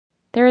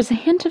There is a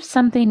hint of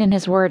something in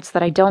his words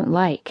that I don't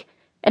like,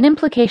 an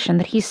implication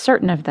that he's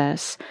certain of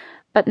this,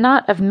 but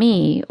not of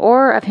me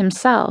or of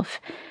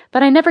himself,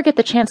 but I never get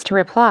the chance to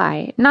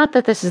reply, not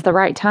that this is the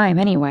right time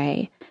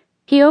anyway.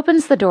 He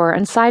opens the door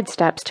and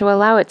sidesteps to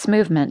allow its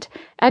movement,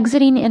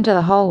 exiting into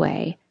the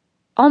hallway.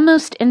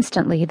 Almost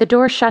instantly, the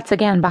door shuts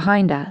again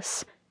behind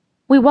us.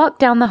 We walk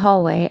down the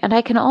hallway, and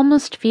I can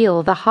almost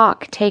feel the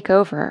hawk take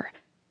over,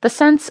 the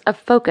sense of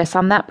focus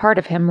on that part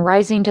of him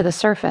rising to the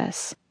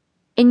surface.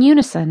 In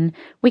unison,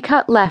 we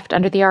cut left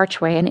under the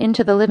archway and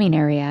into the living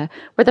area,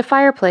 where the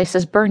fireplace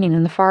is burning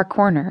in the far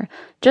corner,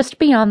 just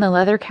beyond the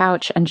leather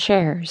couch and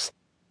chairs,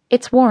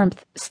 its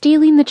warmth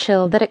stealing the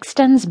chill that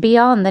extends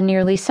beyond the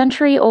nearly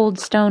century-old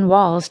stone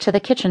walls to the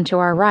kitchen to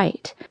our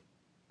right.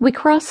 We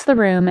cross the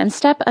room and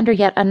step under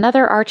yet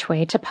another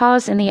archway to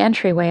pause in the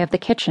entryway of the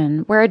kitchen,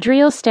 where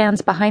Adriel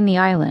stands behind the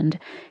island,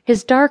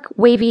 his dark,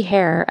 wavy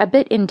hair a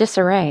bit in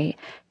disarray,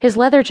 his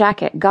leather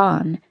jacket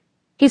gone.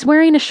 He's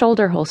wearing a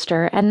shoulder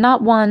holster and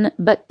not one,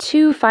 but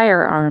two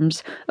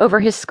firearms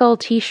over his skull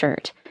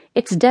t-shirt,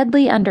 its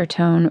deadly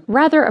undertone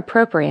rather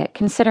appropriate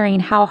considering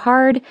how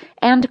hard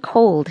and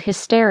cold his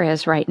stare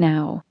is right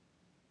now.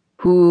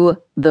 "Who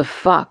the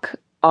fuck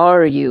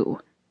are you?"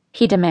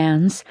 he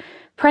demands,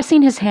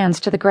 pressing his hands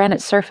to the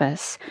granite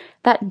surface,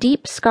 that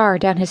deep scar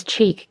down his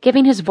cheek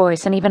giving his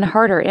voice an even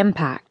harder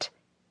impact.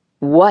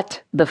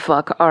 "What the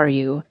fuck are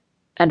you?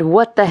 And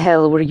what the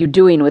hell were you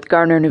doing with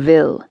Garner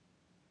Neville?"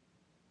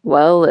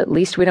 "Well, at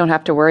least we don't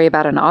have to worry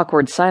about an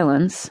awkward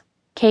silence,"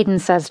 Caden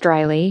says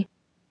dryly.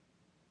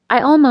 I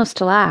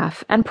almost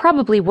laugh, and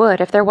probably would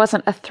if there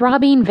wasn't a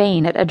throbbing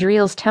vein at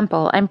Adriel's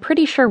temple I'm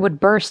pretty sure would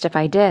burst if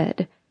I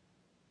did.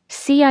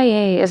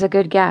 CIA is a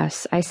good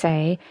guess, I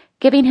say,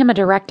 giving him a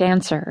direct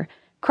answer,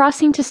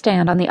 crossing to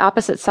stand on the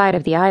opposite side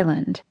of the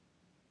island.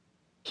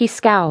 He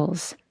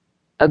scowls.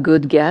 "A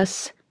good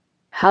guess?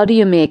 How do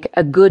you make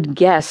a good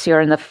guess you're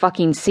in the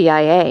fucking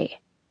CIA?"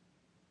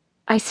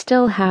 I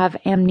still have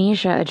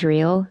amnesia,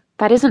 Adriel.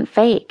 That isn't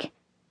fake.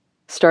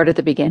 "Start at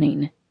the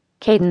beginning,"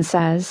 Caden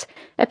says,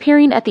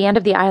 appearing at the end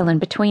of the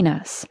island between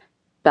us.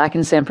 "Back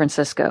in San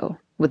Francisco,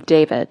 with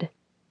David.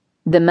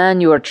 The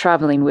man you are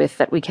traveling with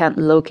that we can't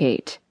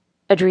locate,"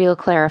 Adriel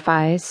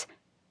clarifies.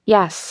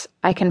 Yes,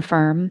 I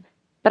confirm,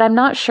 but I'm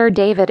not sure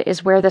David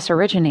is where this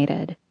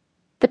originated.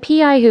 The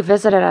PI who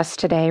visited us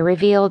today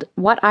revealed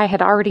what I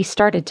had already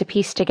started to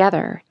piece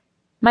together.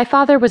 My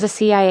father was a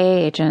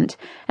CIA agent,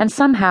 and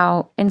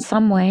somehow, in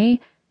some way,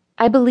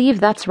 I believe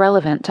that's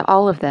relevant to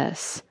all of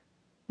this.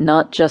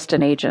 "Not just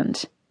an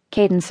agent,"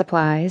 Caden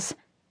supplies.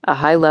 "A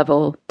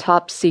high-level,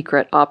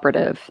 top-secret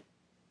operative.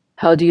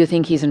 How do you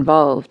think he's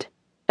involved?"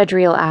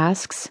 Adriel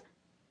asks.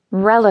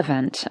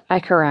 Relevant, I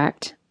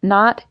correct,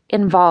 not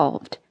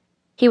involved.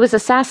 He was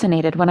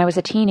assassinated when I was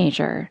a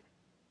teenager.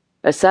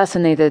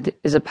 "Assassinated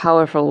is a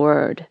powerful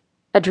word,"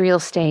 Adriel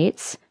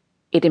states.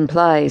 "It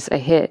implies a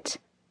hit."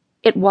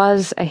 It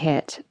was a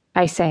hit,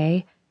 I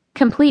say,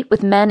 complete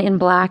with men in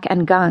black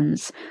and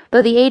guns,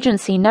 though the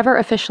agency never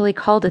officially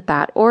called it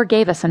that or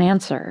gave us an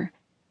answer.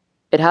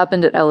 "It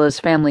happened at Ella's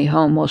family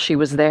home while she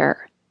was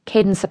there,"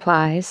 Caden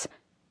supplies.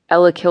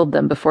 "Ella killed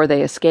them before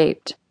they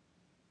escaped."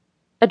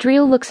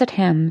 Adriel looks at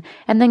him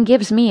and then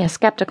gives me a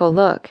skeptical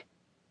look.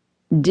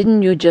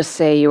 "Didn't you just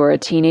say you were a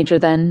teenager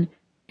then?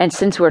 And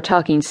since we're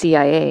talking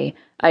CIA,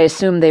 I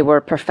assume they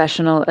were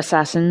professional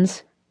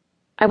assassins?"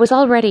 I was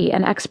already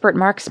an expert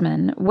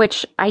marksman,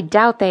 which I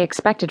doubt they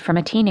expected from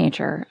a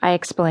teenager, I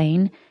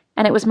explain,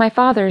 and it was my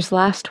father's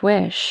last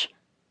wish.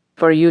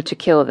 "For you to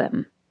kill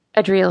them,"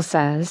 Adriel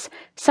says,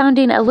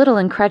 sounding a little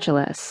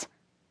incredulous.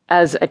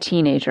 "As a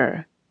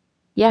teenager."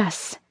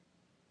 Yes.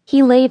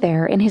 He lay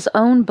there in his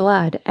own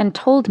blood and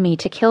told me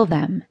to kill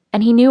them,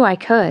 and he knew I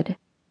could.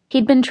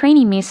 He'd been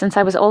training me since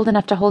I was old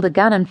enough to hold a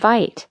gun and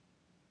fight.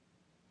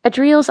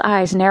 Adriel's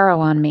eyes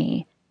narrow on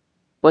me.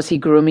 "Was he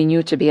grooming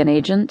you to be an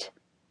agent?"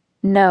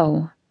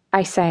 No,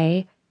 I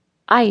say,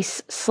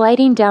 ice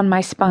sliding down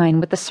my spine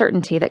with the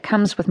certainty that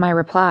comes with my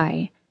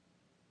reply.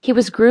 He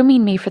was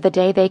grooming me for the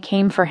day they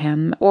came for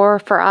him, or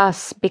for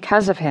us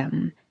because of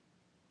him.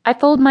 I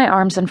fold my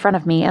arms in front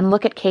of me and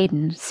look at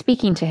Caden,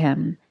 speaking to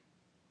him.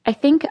 I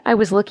think I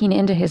was looking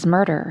into his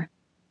murder.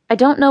 I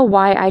don't know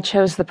why I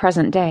chose the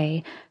present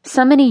day,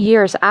 so many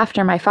years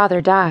after my father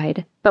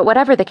died, but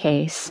whatever the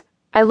case,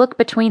 I look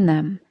between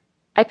them.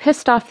 I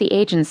pissed off the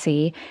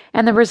agency,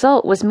 and the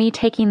result was me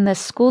taking this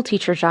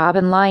schoolteacher job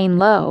and lying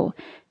low.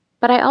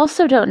 But I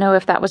also don't know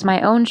if that was my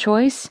own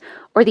choice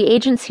or the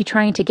agency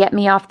trying to get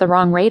me off the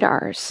wrong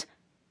radars.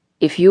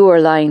 "If you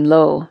were lying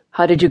low,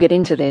 how did you get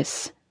into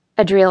this?"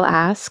 Adriel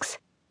asks.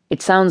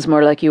 "It sounds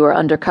more like you were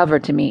undercover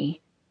to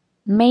me."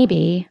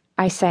 Maybe,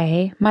 I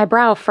say, my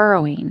brow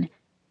furrowing.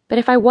 But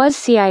if I was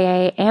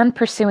CIA and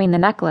pursuing the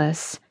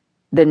necklace...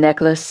 "The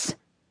necklace?"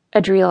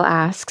 Adriel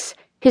asks,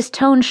 his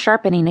tone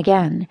sharpening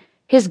again,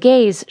 his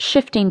gaze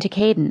shifting to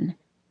Caden.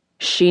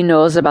 "She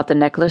knows about the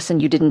necklace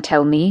and you didn't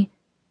tell me?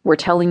 We're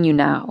telling you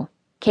now,"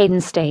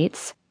 Caden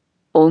states.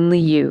 "Only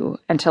you,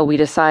 until we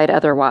decide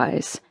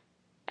otherwise."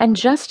 And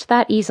just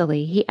that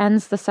easily he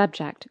ends the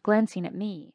subject, glancing at me.